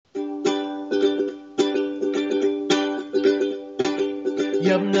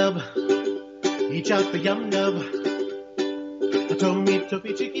Yum nub, each out the yum nub. A tummy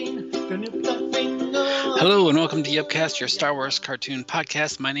tuppy chicken, gonna put finger. Hello and welcome to Yupcast, your Star Wars cartoon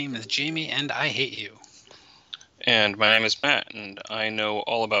podcast. My name is Jamie and I hate you. And my name is Matt, and I know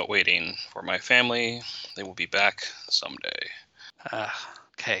all about waiting for my family. They will be back someday.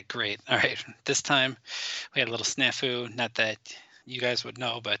 Okay, great. All right, this time we had a little snafu. Not that you guys would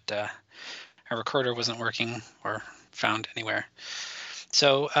know, but our recorder wasn't working or found anywhere.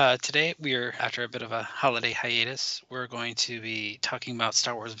 So today we're, after a bit of a holiday hiatus, we're going to be talking about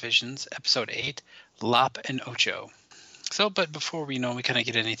Star Wars Visions, Episode 8, Lop and Ocho. But before we kind of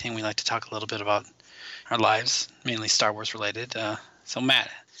get anything, we like to talk a little bit about our lives, mainly Star Wars related. So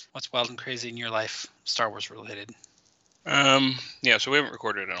Matt, what's wild and crazy in your life, Star Wars related? So we haven't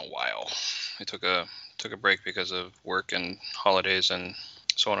recorded in a while. I took a break because of work and holidays and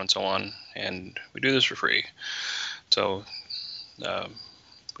so on and so on, and we do this for free. So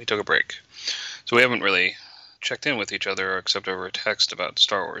we took a break. So we haven't really checked in with each other except over a text about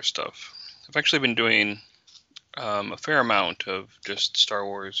Star Wars stuff. I've actually been doing a fair amount of just Star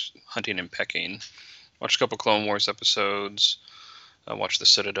Wars hunting and pecking. Watched a couple Clone Wars episodes. Watched the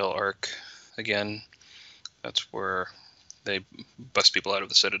Citadel arc again. That's where they bust people out of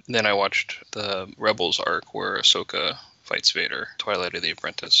the Citadel. Then I watched the Rebels arc where Ahsoka fights Vader. Twilight of the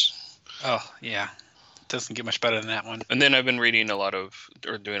Apprentice. Oh, yeah. Doesn't get much better than that one. And then I've been doing a lot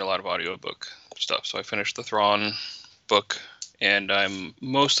of audiobook stuff. So I finished the Thrawn book, and I'm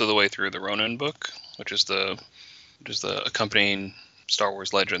most of the way through the Ronin book, which is the accompanying Star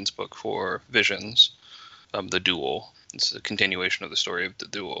Wars Legends book for Visions, the Duel. It's a continuation of the story of the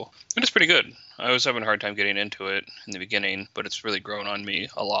Duel, and it's pretty good. I was having a hard time getting into it in the beginning, but it's really grown on me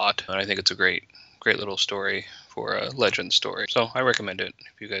a lot, and I think it's a great little story for a legend story. So I recommend it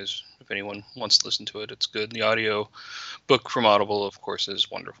if anyone wants to listen to it. It's good. The audio book from Audible, of course,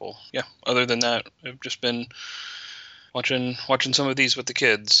 is wonderful. Yeah. Other than that, I've just been watching some of these with the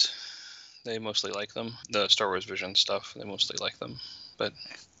kids. They mostly like them. The Star Wars Vision stuff, they mostly like them. But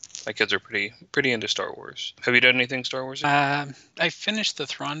my kids are pretty into Star Wars. Have you done anything Star Wars? I finished the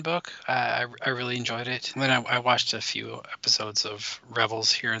Thrawn book. I really enjoyed it. Then I watched a few episodes of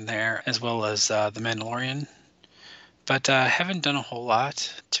Rebels here and there, as well as The Mandalorian. But I haven't done a whole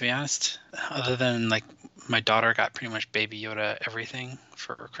lot, to be honest, other than my daughter got pretty much Baby Yoda everything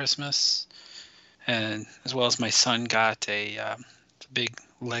for Christmas, and as well as my son got a big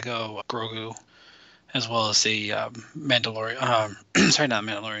Lego Grogu, as well as the Mandalorian. Sorry, not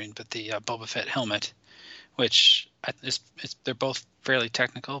Mandalorian, but the Boba Fett helmet, which they're both fairly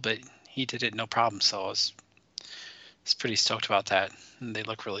technical, but he did it no problem. So I was pretty stoked about that, and they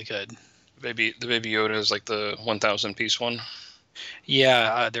look really good. The Baby Yoda is like the 1,000 piece one.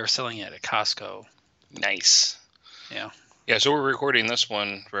 Yeah, they were selling it at Costco. Nice. Yeah. Yeah, so we're recording this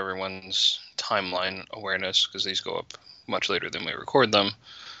one for everyone's timeline awareness because these go up much later than we record them.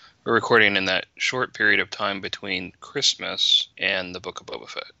 We're recording in that short period of time between Christmas and the Book of Boba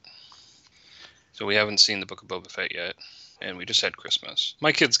Fett. So we haven't seen the Book of Boba Fett yet, and we just had Christmas.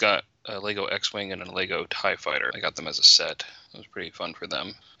 My kids got a Lego X-Wing and a Lego TIE Fighter. I got them as a set. It was pretty fun for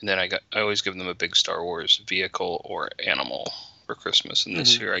them. And then I always give them a big Star Wars vehicle or animal for Christmas. And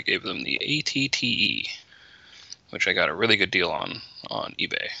this year I gave them the ATTE, which I got a really good deal on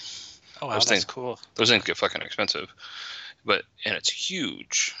eBay. Oh, wow, that's cool. Those things get fucking expensive. And it's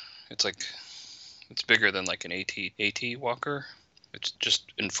huge. It's bigger than like an AT walker. It's just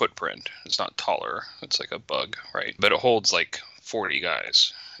in footprint. It's not taller. It's like a bug, right? But it holds like 40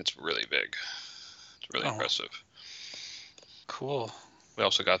 guys. It's really big. It's really impressive. Cool. We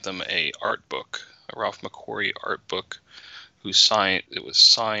also got them a art book, a Ralph McQuarrie art book, it was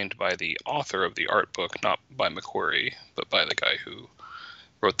signed by the author of the art book, not by McQuarrie, but by the guy who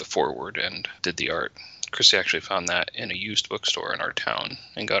wrote the foreword and did the art. Chrissy actually found that in a used bookstore in our town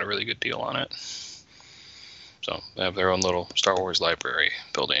and got a really good deal on it. So they have their own little Star Wars library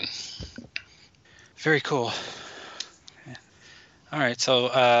building. Very cool. Yeah. All right, so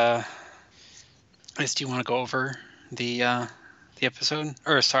do you want to go over the episode,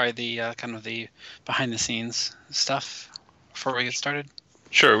 or sorry, the kind of the behind the scenes stuff before we get started?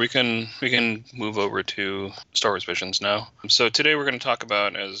 Sure, we can move over to Star Wars Visions now. So today we're going to talk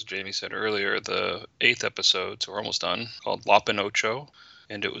about, as Jamie said earlier, the 8th episode, so we're almost done, called Lop and Ocho,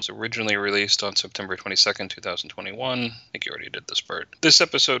 and it was originally released on September 22nd, 2021. I think you already did this part. This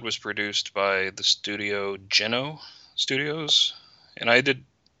episode was produced by the studio Geno Studios, and I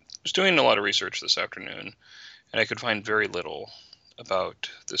was doing a lot of research this afternoon, and I could find very little about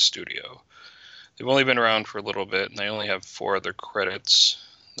this studio. They've only been around for a little bit, and they only have 4 other credits.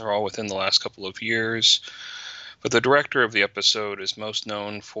 They're all within the last couple of years. But the director of the episode is most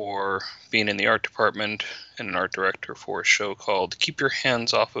known for being in the art department and an art director for a show called Keep Your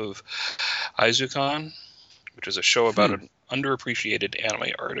Hands Off of Aizukan, which is a show about an underappreciated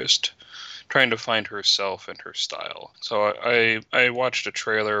anime artist trying to find herself and her style. So I watched a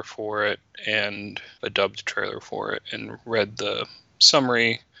trailer for it, and a dubbed trailer for it, and read the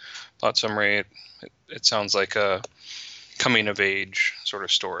plot summary. It sounds like a coming of age sort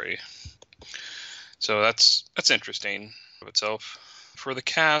of story. So that's interesting of itself. For the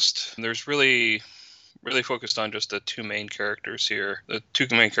cast, there's really focused on just the two main characters here. The two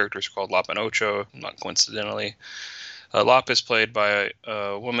main characters are called Lop and Ocho, not coincidentally. Lop is played by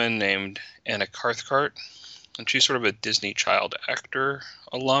a woman named Anna Cathcart, and she's sort of a Disney child actor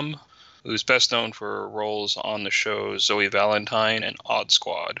alum who's best known for roles on the shows Zoe Valentine and Odd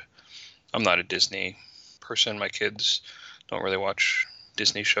Squad. I'm not a Disney person. My kids don't really watch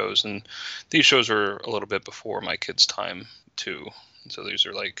Disney shows, and these shows were a little bit before my kids' time too. So these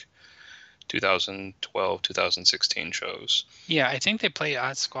are like 2012, 2016 shows. Yeah, I think they play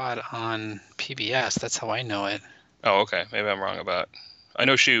Odd Squad on PBS. That's how I know it. Oh, okay. Maybe I'm wrong about. I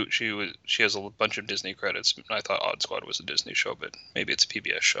know she has a bunch of Disney credits. I thought Odd Squad was a Disney show, but maybe it's a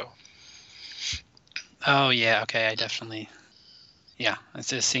PBS show. Oh yeah, okay. I definitely. Yeah, I was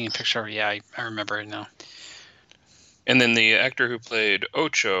just seeing a picture. Yeah, I remember it now. And then the actor who played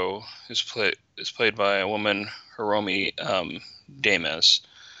Ocho is played by a woman, Hiromi Dames,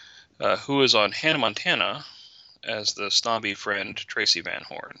 who is on Hannah Montana as the snobby friend Tracy Van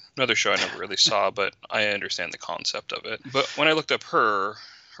Horn. Another show I never really saw, but I understand the concept of it. But when I looked up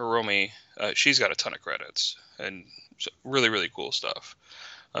Hiromi, she's got a ton of credits and really, really cool stuff.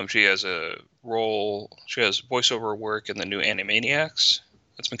 She has voiceover work in the new Animaniacs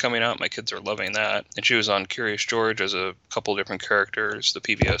that's been coming out. My kids are loving that. And she was on Curious George as a couple different characters, the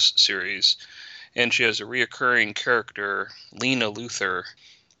PBS series. And she has a reoccurring character, Lena Luthor,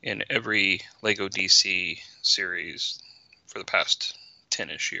 in every Lego DC series for the past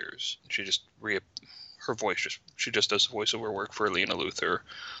 10-ish years. She just she just does voiceover work for Lena Luthor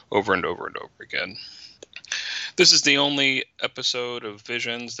over and over and over again. This is the only episode of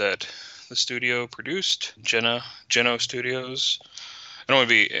Visions that the studio produced, Geno Studios. I want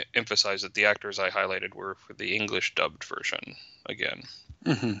to emphasize that the actors I highlighted were for the English dubbed version again,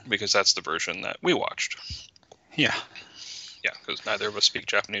 because that's the version that we watched. Yeah. Yeah, because neither of us speak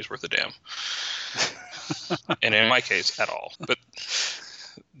Japanese worth a damn. And in my case, at all. But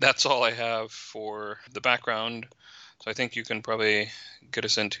that's all I have for the background. So I think you can probably get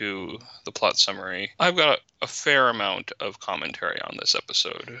us into the plot summary. I've got a fair amount of commentary on this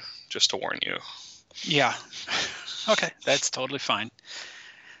episode, just to warn you. Yeah. Okay, that's totally fine.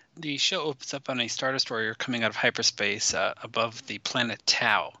 The show opens up on a Star Destroyer coming out of hyperspace above the planet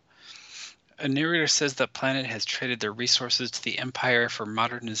Tau. A narrator says the planet has traded their resources to the Empire for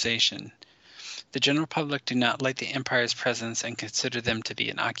modernization. The general public do not like the Empire's presence and consider them to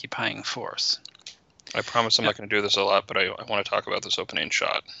be an occupying force. I promise I'm not going to do this a lot, but I want to talk about this opening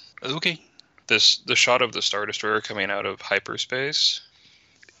shot. Okay. The shot of the Star Destroyer coming out of hyperspace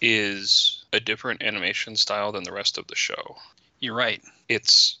is a different animation style than the rest of the show. You're right.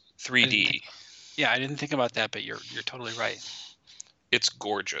 It's 3D. I didn't think about that, but you're totally right. It's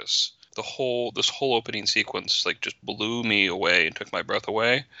gorgeous. This whole opening sequence just blew me away and took my breath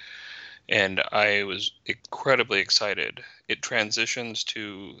away, and I was incredibly excited. It transitions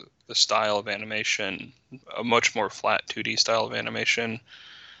to the style of animation, a much more flat 2D style of animation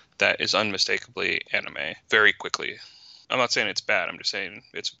that is unmistakably anime very quickly. I'm not saying it's bad. I'm just saying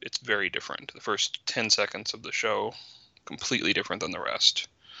it's very different. The first 10 seconds of the show, completely different than the rest,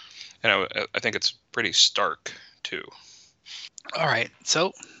 and I think it's pretty stark too. All right,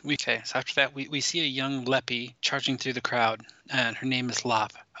 so after that, we see a young Leppy charging through the crowd, and her name is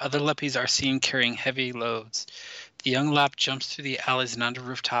Lop. Other Leppies are seen carrying heavy loads. The young Lop jumps through the alleys and onto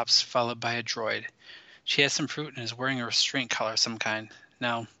rooftops, followed by a droid. She has some fruit and is wearing a restraint collar of some kind.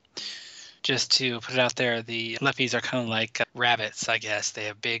 Now, just to put it out there, the Leppies are kind of like rabbits, I guess. They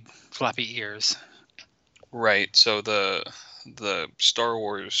have big, floppy ears. Right, so the Star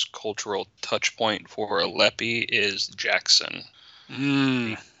Wars cultural touch point for a Leppy is Jackson.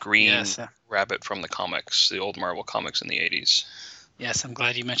 The green rabbit from the comics, the old Marvel comics in the 80s. Yes, I'm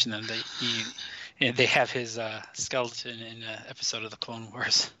glad you mentioned them. They have his skeleton in an episode of the Clone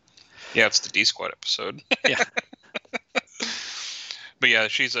Wars. Yeah, it's the D-Squad episode. Yeah. But yeah,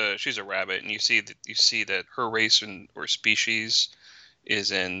 she's a rabbit, and you see that her race or species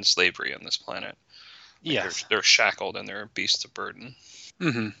is in slavery on this planet. Yes. They're shackled and they're beasts of burden.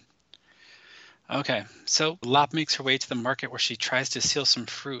 Mm-hmm. Okay, so Lop makes her way to the market where she tries to steal some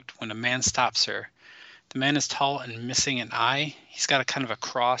fruit when a man stops her. The man is tall and missing an eye. He's got a kind of a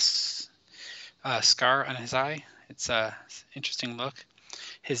cross scar on his eye. It's a interesting look.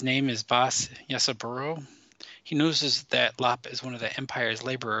 His name is Bas Yasaburo. He notices that Lop is one of the Empire's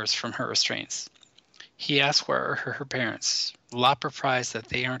laborers from her restraints. He asks where are her parents. Lop replies that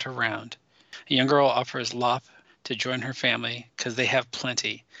they aren't around. A young girl offers Lop to join her family because they have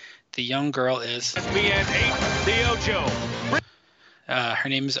plenty. The young girl is... SBN 8, the Ocho. her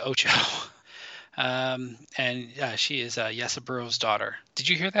name is Ocho. And she is Yasaburo's daughter. Did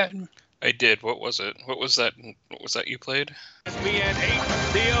you hear that? I did. What was it? What was that you played? SBN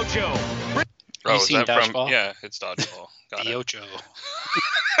 8, the Ocho. Oh, you is seen that Dodgeball? from? Yeah, it's Dodgeball. Got The it. Ocho.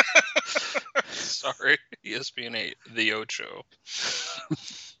 Sorry, ESPN 8, the Ocho.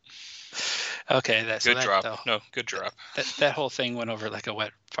 Okay, Good drop. No, good drop. That whole thing went over like a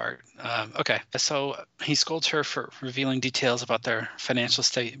wet fart. Okay, so he scolds her for revealing details about their financial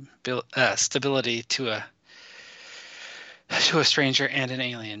stability to a stranger and an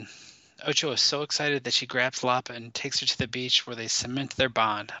alien. Ocho is so excited that she grabs Lop and takes her to the beach where they cement their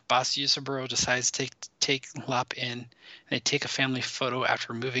bond. Boss Yusaburo decides to take Lop in, and they take a family photo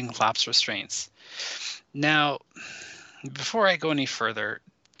after removing Lop's restraints. Now, before I go any further,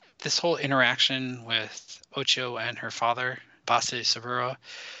 this whole interaction with Ocho and her father, Boss Yusaburo,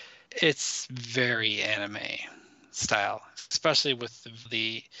 it's very anime style, especially with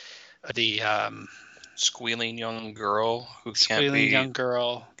the Squealing young girl who young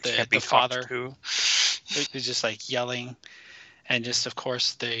girl, the father to. who's just like yelling, and just of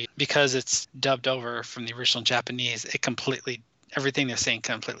course because it's dubbed over from the original Japanese, everything they're saying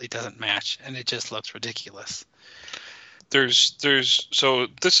completely doesn't match, and it just looks ridiculous. So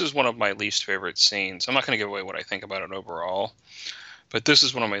this is one of my least favorite scenes. I'm not going to give away what I think about it overall, but this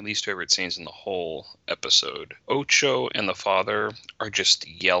is one of my least favorite scenes in the whole episode. Ocho and the father are just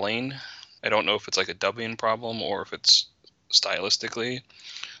yelling. I don't know if it's like a dubbing problem or if it's stylistically,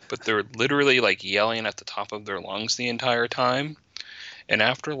 but they're literally like yelling at the top of their lungs the entire time. And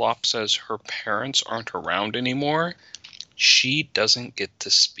after Lop says her parents aren't around anymore, she doesn't get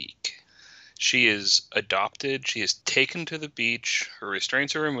to speak. She is adopted. She is taken to the beach. Her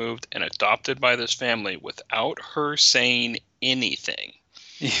restraints are removed and adopted by this family without her saying anything.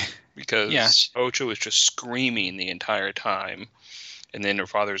 Because Ocho is just screaming the entire time. And then her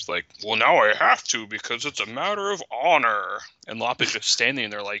father's like, well, now I have to because it's a matter of honor. And Lop is just standing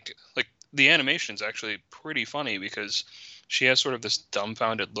there like the animation's actually pretty funny because she has sort of this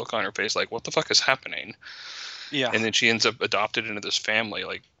dumbfounded look on her face like, what the fuck is happening? Yeah. And then she ends up adopted into this family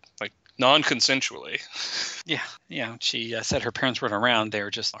like non-consensually. Yeah. She said her parents weren't around. They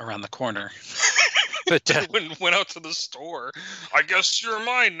were just around the corner. But went out to the store. I guess you're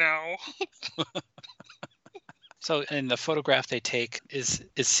mine now. So, and the photograph they take is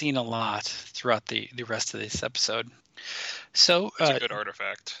seen a lot throughout the rest of this episode. So it's a good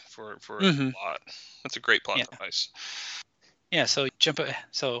artifact for a plot. That's a great plot device. Yeah. So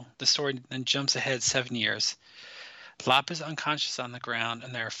the story then jumps ahead 7 years. Lop is unconscious on the ground,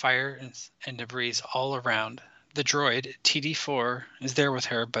 and there are fire and debris all around. The droid TD4 is there with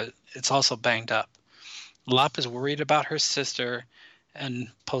her, but it's also banged up. Lop is worried about her sister and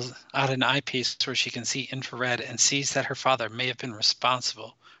pulls out an eyepiece where she can see infrared and sees that her father may have been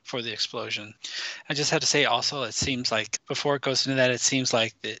responsible for the explosion. I just have to say also, it seems like, before it goes into that, it seems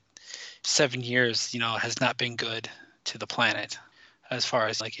like that 7 years, has not been good to the planet as far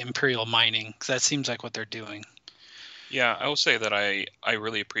as like imperial mining, because that seems like what they're doing. Yeah, I will say that I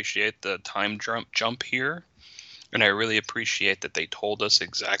really appreciate the time jump here, and I really appreciate that they told us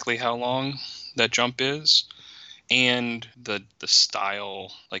exactly how long that jump is. And the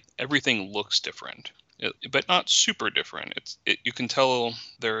style, like everything looks different, but not super different. You can tell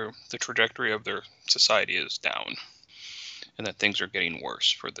the trajectory of their society is down, and that things are getting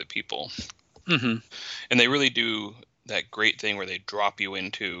worse for the people. Mm-hmm. And they really do that great thing where they drop you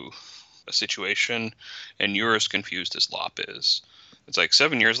into a situation, and you're as confused as Lop is. It's like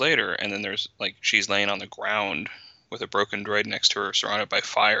 7 years later, and then there's like she's laying on the ground with a broken droid next to her, surrounded by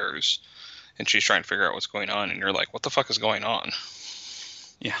fires. And she's trying to figure out what's going on, and you're like, what the fuck is going on?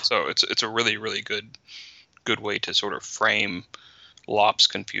 Yeah. So it's a really, really good way to sort of frame Lop's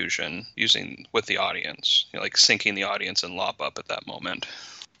confusion with the audience, like syncing the audience and Lop up at that moment.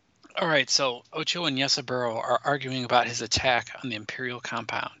 All right, so Ocho and Yasaburo are arguing about his attack on the Imperial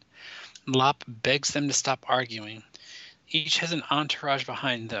compound. Lop begs them to stop arguing. Each has an entourage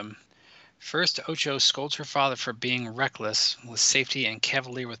behind them. First, Ocho scolds her father for being reckless with safety and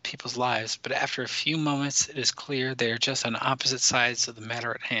cavalier with people's lives, but after a few moments, it is clear they are just on opposite sides of the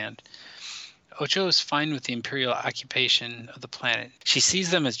matter at hand. Ocho is fine with the imperial occupation of the planet. She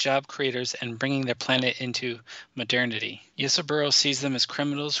sees them as job creators and bringing their planet into modernity. Yosaburo sees them as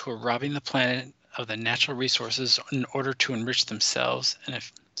criminals who are robbing the planet of the natural resources in order to enrich themselves and a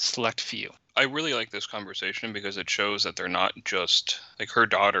select few. I really like this conversation because it shows that they're not just like her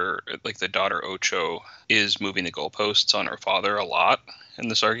daughter, like the daughter Ocho is moving the goalposts on her father a lot in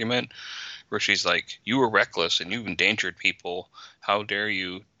this argument, where she's like, you were reckless and you've endangered people. How dare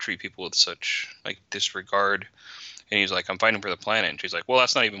you treat people with such like disregard? And he's like, I'm fighting for the planet. And she's like, well,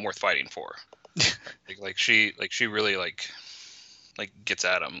 that's not even worth fighting for. she really like gets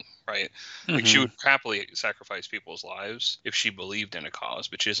at him, right? Like she would happily sacrifice people's lives if she believed in a cause,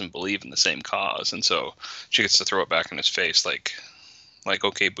 but she doesn't believe in the same cause, and so she gets to throw it back in his face, like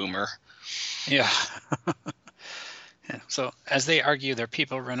okay, boomer. Yeah. Yeah. So as they argue, their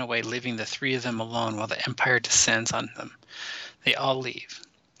people run away, leaving the three of them alone while the Empire descends on them. They all leave.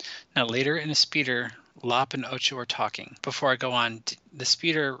 Now later in a speeder, Lop and Ocho are talking. Before I go on, the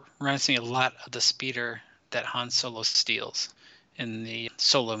speeder reminds me a lot of the speeder that Han Solo steals in the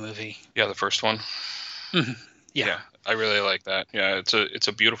Solo movie. Yeah, the first one. Yeah, I really like that. Yeah, it's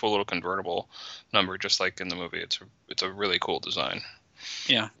a beautiful little convertible number, just like in the movie. It's a really cool design.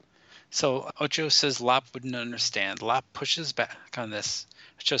 Yeah. So Ocho says Lop wouldn't understand. Lop pushes back on this.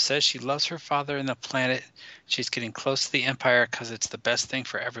 Ocho says she loves her father and the planet. She's getting close to the Empire because it's the best thing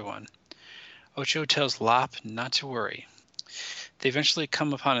for everyone. Ocho tells Lop not to worry. They eventually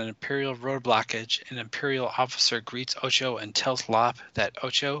come upon an Imperial road blockage. An Imperial officer greets Ocho and tells Lop that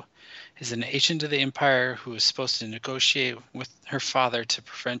Ocho is an agent of the Empire who is supposed to negotiate with her father to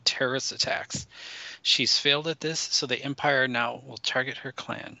prevent terrorist attacks. She's failed at this, so the Empire now will target her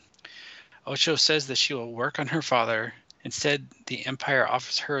clan. Ocho says that she will work on her father. Instead, the Empire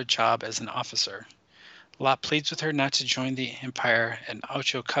offers her a job as an officer. Lop pleads with her not to join the Empire, and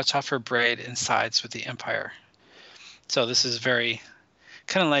Ocho cuts off her braid and sides with the Empire. So this is very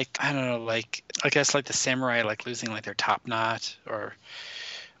kind of like, I don't know, like I guess like the samurai like losing like their top knot, or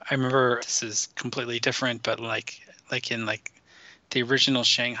I remember this is completely different, but like in like the original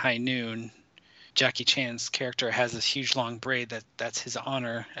Shanghai Noon, Jackie Chan's character has this huge long braid that's his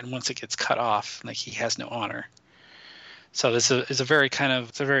honor, and once it gets cut off, like he has no honor. So this is a very kind of,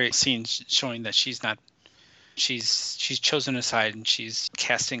 it's a very scene showing that she's chosen a side and she's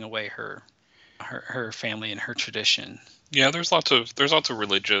casting away her family and her tradition. Yeah, there's lots of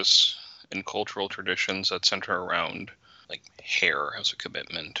religious and cultural traditions that center around like hair as a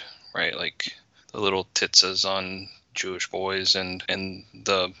commitment, right? Like the little tzitzis on Jewish boys and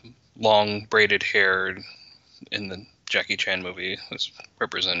the long braided hair in the Jackie Chan movie was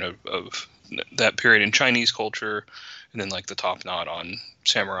representative of that period in Chinese culture, and then like the top knot on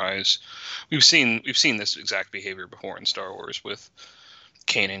samurais. We've seen this exact behavior before in Star Wars with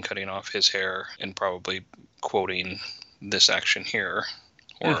Kanan cutting off his hair and probably quoting this action here,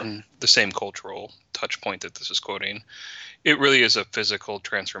 or the same cultural touch point that this is quoting. It really is a physical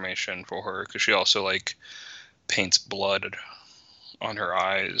transformation for her, because she also like paints blood on her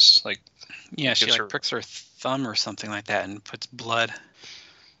eyes, like she like pricks her thumb or something like that and puts blood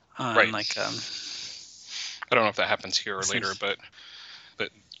on, right. Like I don't know if that happens here or later, but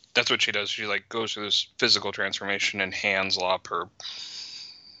that's what she does. She like goes through this physical transformation and hands Lop her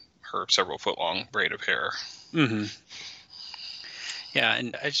several foot long braid of hair. Yeah,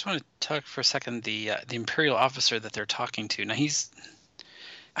 and I just want to talk for a second the Imperial officer that they're talking to. Now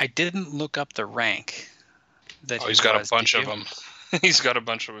I didn't look up the rank that he's got a bunch of them. He's got a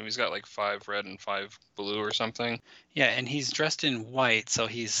bunch of them. He's got like 5 red and 5 blue or something. Yeah, and he's dressed in white, so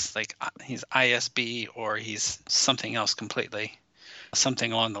he's ISB or he's something else completely.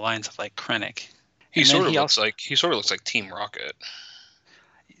 Something along the lines of like Krennic. He sort of looks like Team Rocket.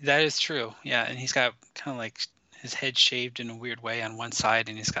 That is true. Yeah, and he's got kind of like his head shaved in a weird way on one side,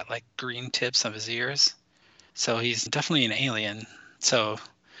 and he's got like green tips of his ears. So he's definitely an alien. So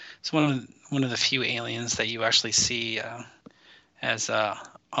it's one of the few aliens that you actually see as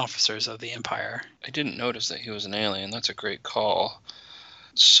officers of the Empire. I didn't notice that he was an alien. That's a great call.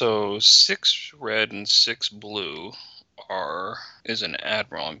 So 6 red and 6 blue is an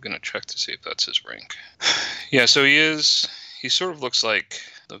admiral. I'm going to check to see if that's his rank. Yeah, so he sort of looks like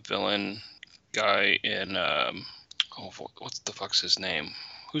the villain guy in what the fuck's his name?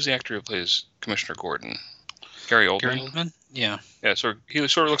 Who's the actor who plays Commissioner Gordon? Gary Oldman? Gary Oldman? Yeah. Yeah, so he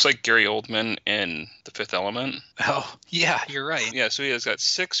sort of looks like Gary Oldman in The Fifth Element. Oh, yeah, you're right. Yeah, so he has got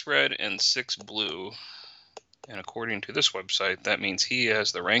 6 red and 6 blue. And according to this website, that means he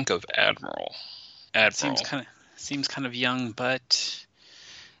has the rank of Admiral. Seems kind of young, but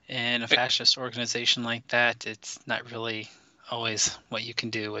in a fascist organization like that, it's not really always what you can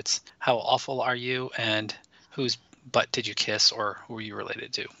do. It's how awful are you and whose butt did you kiss or who are you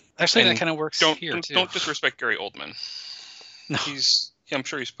related to. Actually, that And kind of works here, too. Don't disrespect Gary Oldman. No. I'm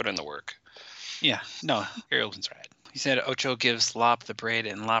sure he's put in the work. Yeah, no, Gary Oldman's right. He said Ocho gives Lop the braid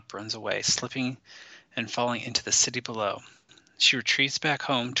and Lop runs away, slipping and falling into the city below. She retreats back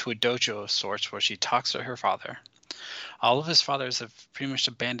home to a dojo of sorts where she talks to her father. All of his fathers have pretty much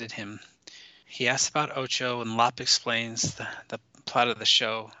abandoned him. He asks about Ocho, and Lop explains the plot of the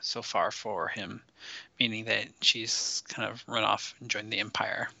show so far for him, meaning that she's kind of run off and joined the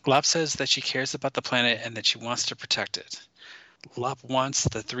Empire. Lop says that she cares about the planet and that she wants to protect it. Lop wants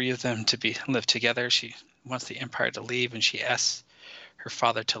the three of them to live together. She wants the Empire to leave, and she asks her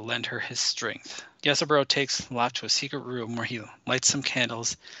father to lend her his strength. Yasaburo takes Lop to a secret room where he lights some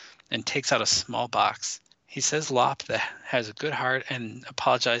candles and takes out a small box. He says Lop that has a good heart and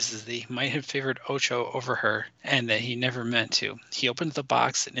apologizes that he might have favored Ocho over her and that he never meant to. He opens the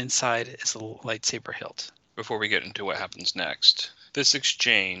box and inside is a lightsaber hilt. Before we get into what happens next, this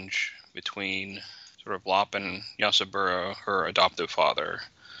exchange between sort of Lop and Yasaburo, her adoptive father,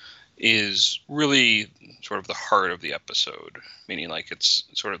 is really sort of the heart of the episode, meaning like it's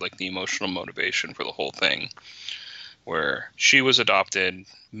sort of like the emotional motivation for the whole thing, where she was adopted,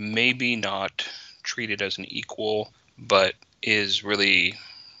 maybe not treated as an equal, but is really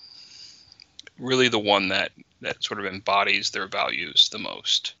the one that sort of embodies their values the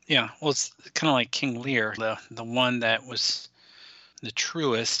most. Yeah, well, it's kind of like King Lear, the one that was the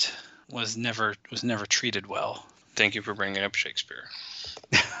truest was never treated well. Thank you for bringing up Shakespeare.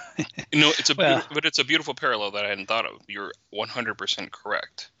 It's a beautiful parallel that I hadn't thought of. You're 100%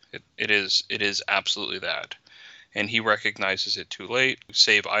 correct. It is absolutely that. And he recognizes it too late to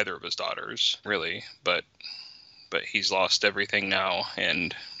save either of his daughters, really, but he's lost everything now,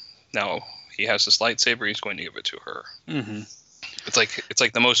 and now he has this lightsaber, he's going to give it to her. Mm-hmm. It's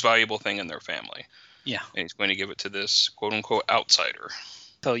like the most valuable thing in their family. Yeah. And he's going to give it to this quote unquote outsider.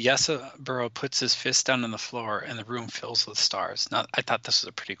 So Yasaburo puts his fist down on the floor and the room fills with stars. Now, I thought this was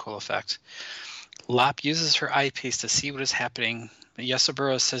a pretty cool effect. Lop uses her eyepiece to see what is happening, but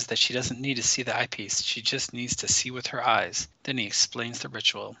Yasaburo says that she doesn't need to see the eyepiece. She just needs to see with her eyes. Then he explains the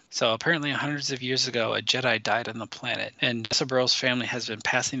ritual. So apparently hundreds of years ago, a Jedi died on the planet, and Yasaburo's family has been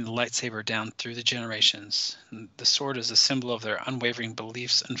passing the lightsaber down through the generations. The sword is a symbol of their unwavering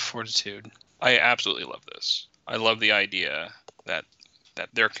beliefs and fortitude. I absolutely love this. I love the idea that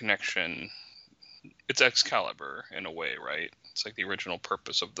their connection, it's Excalibur in a way, right? It's like the original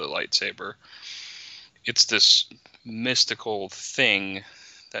purpose of the lightsaber. It's this mystical thing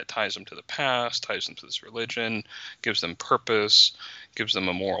that ties them to the past, ties them to this religion, gives them purpose, gives them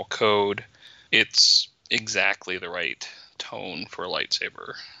a moral code. It's exactly the right tone for a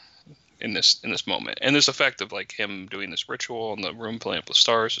lightsaber in this moment. And this effect of like him doing this ritual and the room filling up with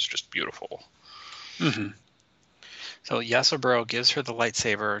stars is just beautiful. Mm-hmm. So Yasaburo gives her the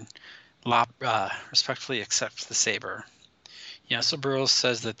lightsaber. Lop respectfully accepts the saber. Yasaburo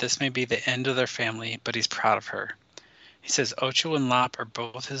says that this may be the end of their family, but he's proud of her. He says Ocho and Lop are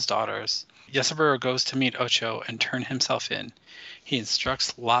both his daughters. Yasaburo goes to meet Ocho and turn himself in. He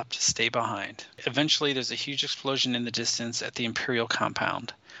instructs Lop to stay behind. Eventually, there's a huge explosion in the distance at the Imperial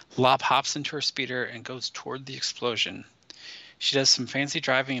compound. Lop hops into her speeder and goes toward the explosion. She does some fancy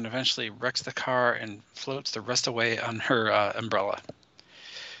driving and eventually wrecks the car and floats the rest away on her umbrella.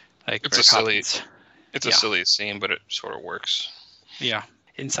 Like it's a silly scene, but it sort of works. Yeah.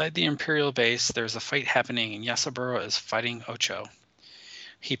 Inside the Imperial base, there's a fight happening, and Yasaburo is fighting Ocho.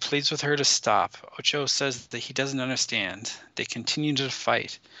 He pleads with her to stop. Ocho says that he doesn't understand. They continue to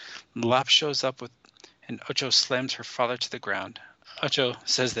fight. Lop shows up and Ocho slams her father to the ground. Ocho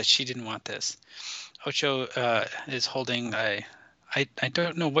says that she didn't want this. Ocho is holding I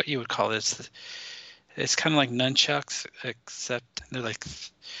don't know what you would call it. It's kind of like nunchucks, except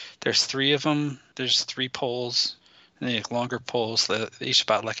there's three of them. There's 3 poles, and they're longer poles. They're each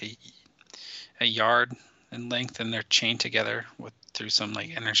about like a yard in length, and they're chained together through some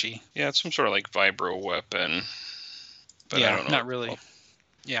like energy. Yeah, it's some sort of like vibro weapon. But yeah, I don't know. Not really.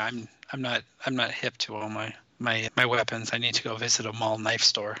 Yeah, I'm not hip to all my weapons. I need to go visit a mall knife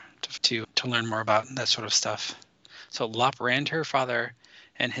store to learn more about that sort of stuff. So Lop ran to her father,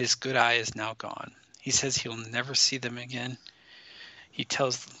 and his good eye is now gone. He says he'll never see them again. He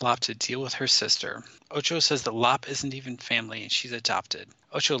tells Lop to deal with her sister. Ocho says that Lop isn't even family, and she's adopted.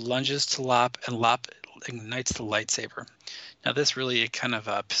 Ocho lunges to Lop, and Lop ignites the lightsaber. Now this really kind of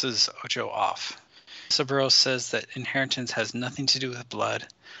pisses Ocho off. Saburo says that inheritance has nothing to do with blood.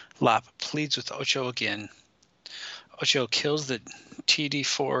 Lop pleads with Ocho again. Ocho kills the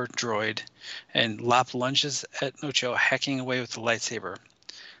TD4 droid, and Lop lunges at Ocho, hacking away with the lightsaber.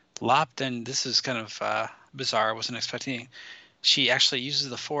 Lop then, this is kind of bizarre, I wasn't expecting. She actually uses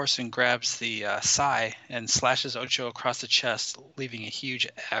the Force and grabs the sai and slashes Ocho across the chest, leaving a huge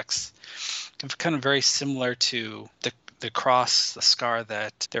X. Kind of very similar to the cross, the scar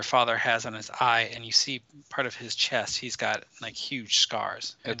that their father has on his eye, and you see part of his chest. He's got like huge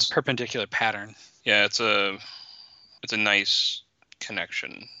scars. It's a perpendicular pattern. Yeah, it's a nice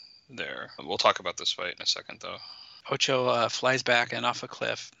connection there. We'll talk about this fight in a second, though. Ocho flies back and off a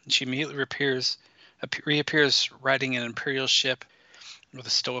cliff. She immediately reappears riding an Imperial ship with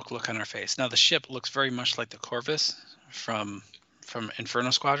a stoic look on her face. Now, the ship looks very much like the Corvus from Inferno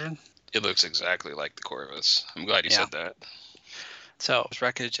Squadron. It looks exactly like the Corvus. I'm glad you said that. So,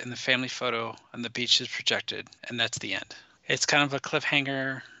 wreckage and the family photo on the beach is projected, and that's the end. It's kind of a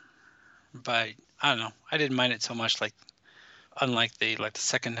cliffhanger, but I don't know. I didn't mind it so much, unlike the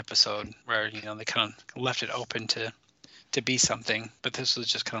second episode where they kind of left it open to be something. But this was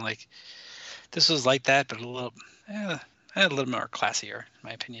just kind of this was like that, but a little more classier, in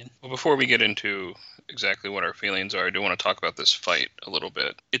my opinion. Well, before we get into exactly what our feelings are, I do want to talk about this fight a little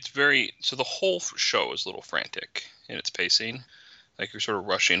bit. So the whole show is a little frantic in its pacing. Like, you're sort of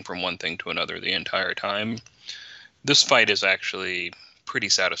rushing from one thing to another the entire time. This fight is actually pretty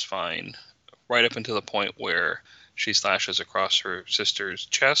satisfying, right up until the point where she slashes across her sister's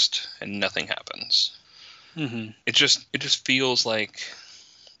chest and nothing happens. Mm-hmm. It just feels like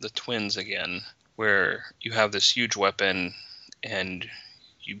the twins again, where you have this huge weapon and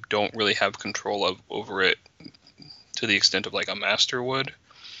you don't really have control over it to the extent of like a master would.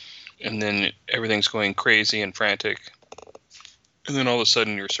 And then everything's going crazy and frantic. And then all of a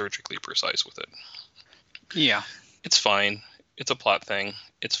sudden you're surgically precise with it. Yeah. It's fine. It's a plot thing.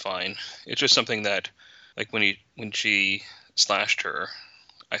 It's fine. It's just something that, like, when she slashed her,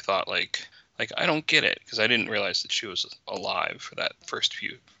 I thought like I don't get it, because I didn't realize that she was alive for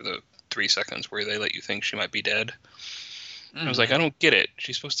the 3 seconds where they let you think she might be dead. I was like, I don't get it.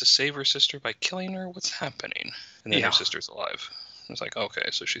 She's supposed to save her sister by killing her? What's happening? And then her sister's alive. I was like, okay,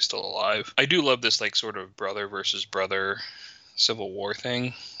 so she's still alive. I do love this like sort of brother versus brother Civil War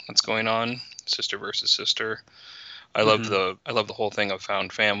thing that's going on, sister versus sister. I love the whole thing of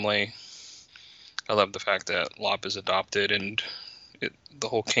found family. I love the fact that Lop is adopted, and the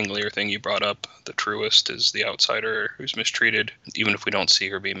whole King Lear thing you brought up. The truest is the outsider who's mistreated. Even if we don't see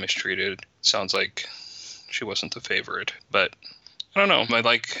her being mistreated, it sounds like she wasn't the favorite. But I don't know.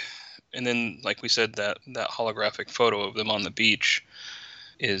 And then, like we said, that holographic photo of them on the beach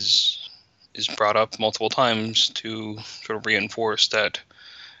is brought up multiple times to sort of reinforce that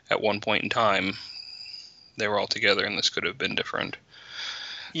at one point in time they were all together and this could have been different.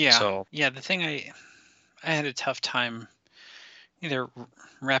 Yeah. So, yeah, the thing I had a tough time either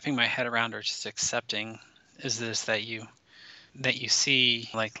wrapping my head around or just accepting is this, that you see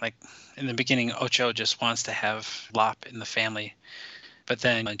like in the beginning Ocho just wants to have Lop in the family, but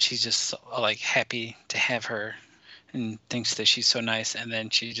then she's just like happy to have her and thinks that she's so nice, and then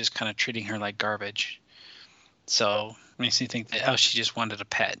she's just kind of treating her like garbage. So it makes me think that she just wanted a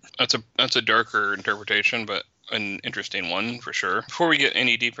pet. That's a darker interpretation, but an interesting one for sure. Before we get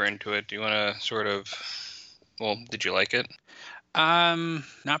any deeper into it, do you want to sort of, did you like it?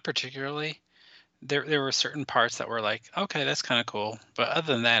 Not particularly. There were certain parts that were like, okay, that's kind of cool. But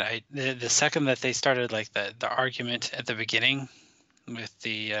other than that, the second that they started like the argument at the beginning with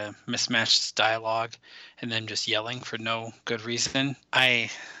the mismatched dialogue and then just yelling for no good reason, I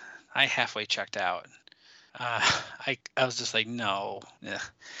halfway checked out. I was just like, no. Yeah.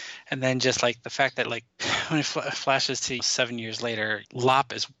 And then just like the fact that like when it flashes to 7 years later,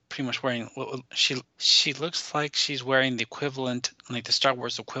 Lop is pretty much wearing, she looks like she's wearing the equivalent, like the Star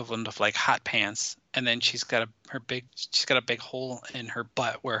Wars equivalent of like hot pants, and then she's got a big hole in her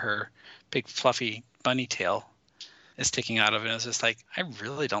butt where her big fluffy bunny tail is sticking out of it. And it's just like, I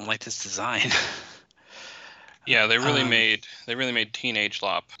really don't like this design. Yeah, they really made teenage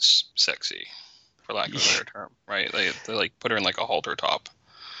Lop sexy, for lack of a better term, right? They like put her in like a halter top,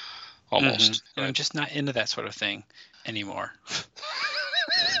 almost. Mm-hmm. And I'm just not into that sort of thing anymore.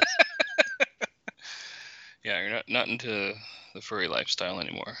 Yeah, you're not into the furry lifestyle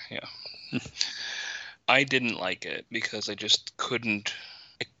anymore. Yeah. I didn't like it because I just couldn't.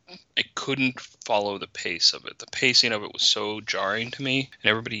 I couldn't follow the pace of it. The pacing of it was so jarring to me, and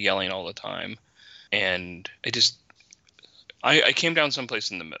everybody yelling all the time. And I came down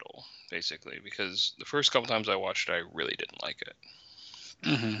someplace in the middle, basically, because the first couple times I watched it, I really didn't like it.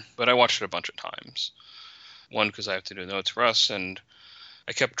 Mm-hmm. But I watched it a bunch of times. One, because I have to do notes for us, and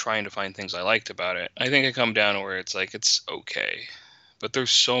I kept trying to find things I liked about it. I think I come down to where it's like it's okay, but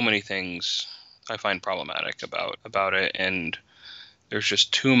there's so many things I find problematic about it, and there's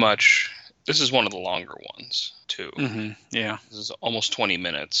just too much. This is one of the longer ones too. Mm-hmm. Yeah. This is almost 20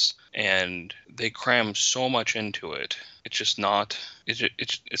 minutes, and they cram so much into it. It's just not.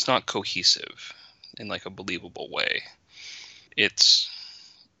 It's not cohesive in like a believable way. It's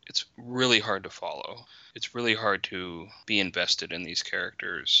really hard to follow. It's really hard to be invested in these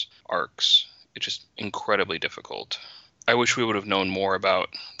characters' arcs. It's just incredibly difficult. I wish we would have known more about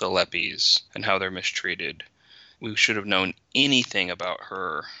the Leppies and how they're mistreated. We should have known anything about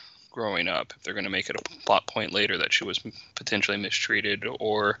her growing up. If they're going to make it a plot point later that she was potentially mistreated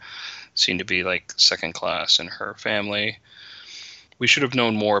or seen to be like second class in her family, we should have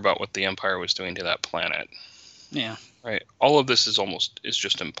known more about what the Empire was doing to that planet. Yeah. Right. All of this is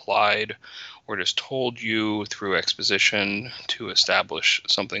just implied or just told you through exposition to establish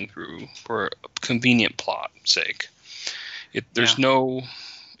something for a convenient plot sake. There's no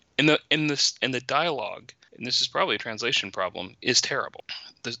in the dialogue, and this is probably a translation problem, is terrible.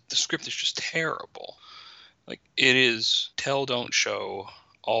 The script is just terrible. Like it is tell don't show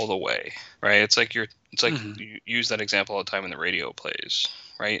all the way. Right? It's like you use that example all the time in the radio plays,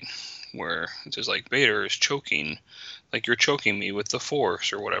 right? Where it's just like Vader is choking, like you're choking me with the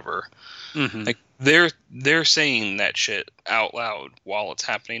Force or whatever. Mm-hmm. Like they're saying that shit out loud while it's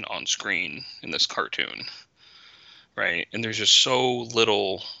happening on screen in this cartoon, right? And there's just so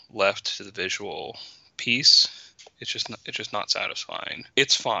little left to the visual piece. It's just not satisfying.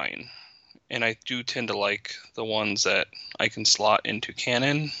 It's fine. And I do tend to like the ones that I can slot into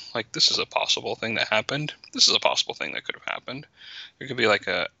canon. Like, this is a possible thing that happened. This is a possible thing that could have happened. There could be like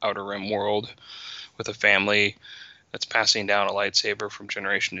a Outer Rim world with a family that's passing down a lightsaber from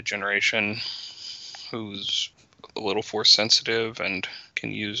generation to generation, who's a little force sensitive and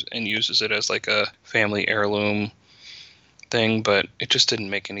uses it as like a family heirloom thing. But it just didn't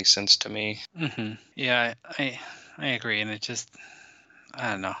make any sense to me. Mm-hmm. Yeah, I agree, and it just,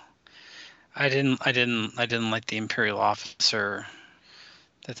 I don't know. I didn't like the Imperial officer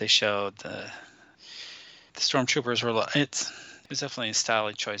that they showed. The stormtroopers were. It was definitely a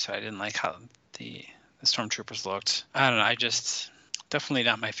stylish choice. But I didn't like how the stormtroopers looked. I don't know. I just definitely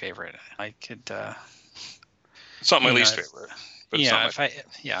not my favorite. I could. It's not my least favorite. But yeah, it's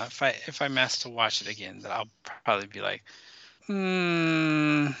if I'm asked to watch it again, then I'll probably be like,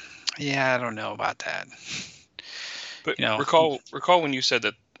 yeah, I don't know about that. But recall when you said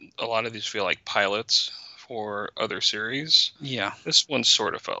that a lot of these feel like pilots for other series. Yeah. This one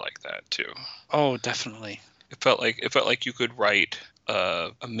sort of felt like that too. Oh, definitely. It felt like you could write a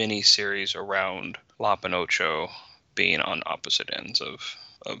mini series around Lop and Ocho being on opposite ends of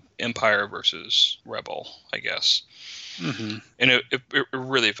Empire versus Rebel, I guess. Mm-hmm. And it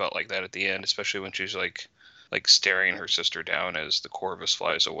really felt like that at the end, especially when she's like staring her sister down as the Corvus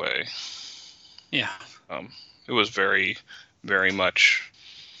flies away. Yeah. It was very, very much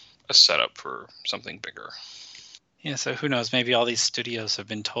a setup for something bigger. Yeah, so who knows? Maybe all these studios have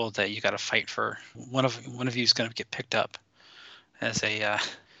been told that you got to fight for one of you is going to get picked up as a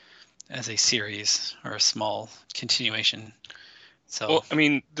series or a small continuation. So, well, I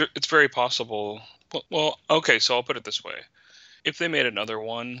mean, it's very possible. Well, okay, so I'll put it this way: if they made another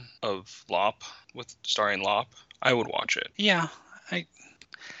one of Lop starring Lop, I would watch it. Yeah,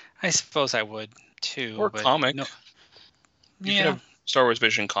 I suppose I would too. Or but comic. No, you could have Star Wars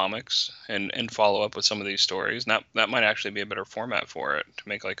Vision comics and follow up with some of these stories. That might actually be a better format for it, to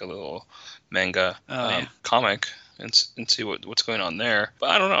make like a little manga comic and see what's going on there. But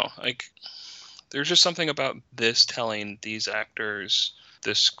I don't know. Like, there's just something about this telling these actors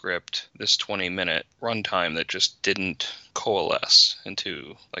this script, this 20-minute runtime, that just didn't coalesce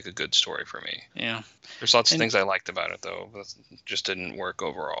into like a good story for me. Yeah. There's lots of things I liked about it, though, but it just didn't work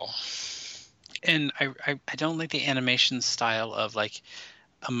overall. And I don't like the animation style of like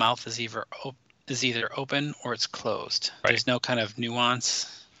a mouth is either open or it's closed. Right. There's no kind of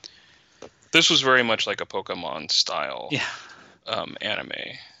nuance. This was very much like a Pokemon style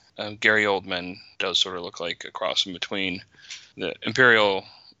anime. Gary Oldman does sort of look like a cross in between. The Imperial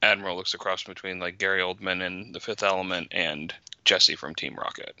Admiral looks a cross between like Gary Oldman and The Fifth Element and Jesse from Team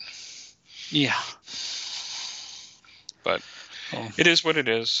Rocket. Yeah. But it is what it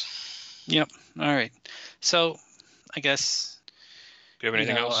is. Yep. All right. So, I guess. Do you have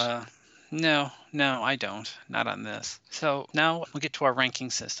anything else? No, I don't. Not on this. So now we'll get to our ranking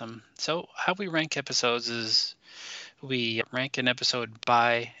system. So how we rank episodes is we rank an episode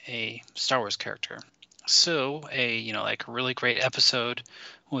by a Star Wars character. So a like a really great episode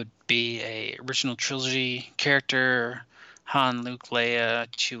would be a original trilogy character, Han, Luke, Leia,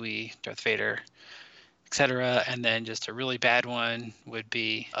 Chewie, Darth Vader, etc. And then just a really bad one would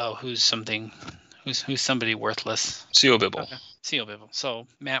be, who's somebody worthless? Seal Bibble. Okay. Seal Bibble. So,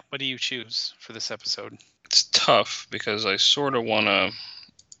 Matt, what do you choose for this episode? It's tough because I sort of want to.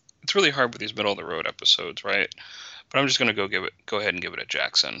 It's really hard with these middle of the road episodes, right? But I'm just going to go ahead and give it a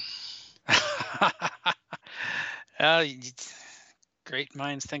Jackson. Great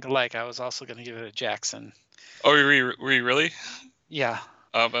minds think alike. I was also going to give it a Jackson. Oh, were you really? Yeah.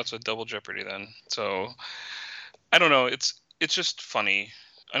 That's a double jeopardy then. So I don't know. It's just funny.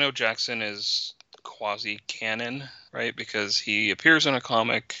 I know Jackson is quasi-canon, right? Because he appears in a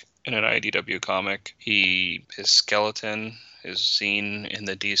comic, in an IDW comic. His skeleton is seen in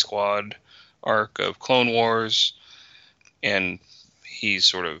the D-Squad arc of Clone Wars, and he's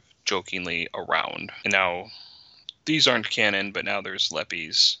sort of jokingly around. And now these aren't canon, but now there's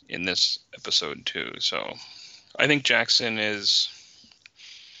Leppies in this episode too. So I think Jackson he's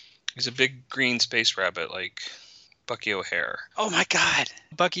a big green space rabbit like Bucky O'Hare. Oh my God,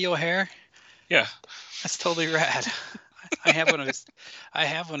 Bucky O'Hare? Yeah, that's totally rad. I have one of his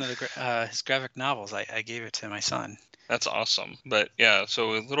graphic novels. I gave it to my son. That's awesome. But yeah,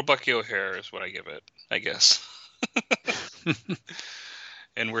 so little Bucky O'Hare is what I give it, I guess.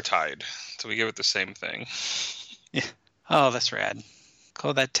 And we're tied, so we give it the same thing. Yeah. Oh, that's rad.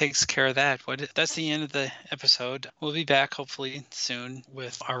 Cool. That takes care of that. That's the end of the episode. We'll be back hopefully soon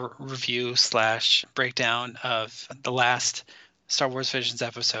with our review / breakdown of the last Star Wars Visions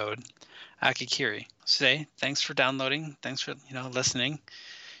episode, Akikiri. So thanks for downloading. Thanks for listening.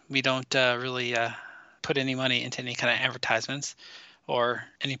 We don't really put any money into any kind of advertisements or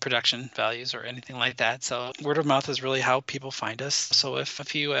any production values or anything like that. So word of mouth is really how people find us. So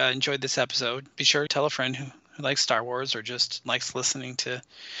if you enjoyed this episode, be sure to tell a friend who likes Star Wars or just likes listening to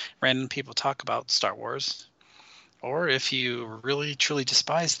random people talk about Star Wars. Or if you really truly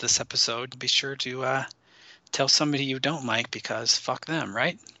despise this episode, be sure to tell somebody you don't like, because fuck them,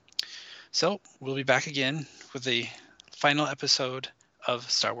 right? So we'll be back again with the final episode of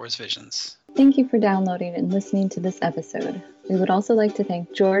Star Wars Visions. Thank you for downloading and listening to this episode. We would also like to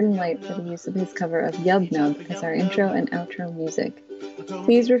thank Jordan White for the use of his cover of Yub Nub as our intro and outro music.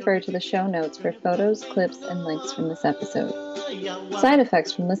 Please refer to the show notes for photos, clips, and links from this episode. Side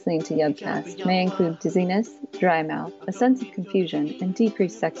effects from listening to Yubcast may include dizziness, dry mouth, a sense of confusion, and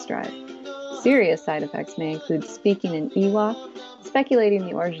decreased sex drive. Serious side effects may include speaking in Ewok, speculating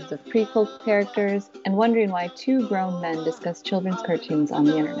the origins of prequel characters, and wondering why two grown men discuss children's cartoons on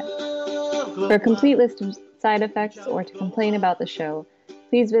the internet. For a complete list of side effects or to complain about the show,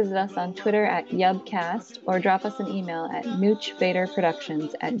 please visit us on Twitter at Yubcast or drop us an email at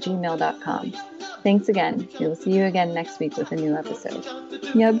noochvaderproductions@gmail.com. Thanks again. We will see you again next week with a new episode.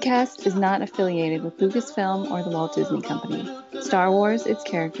 Yubcast is not affiliated with Lucasfilm or the Walt Disney Company. Star Wars, its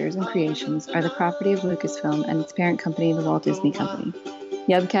characters, and creations are the property of Lucasfilm and its parent company, the Walt Disney Company.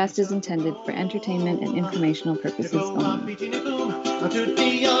 Yubcast is intended for entertainment and informational purposes only.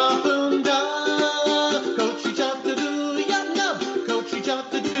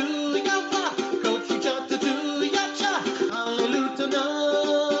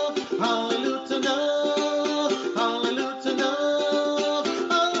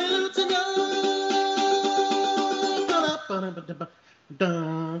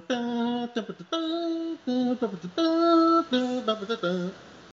 Dun, dun, dun, dun, dun, dun, dun, dun, dun, dun, dun, dun, dun.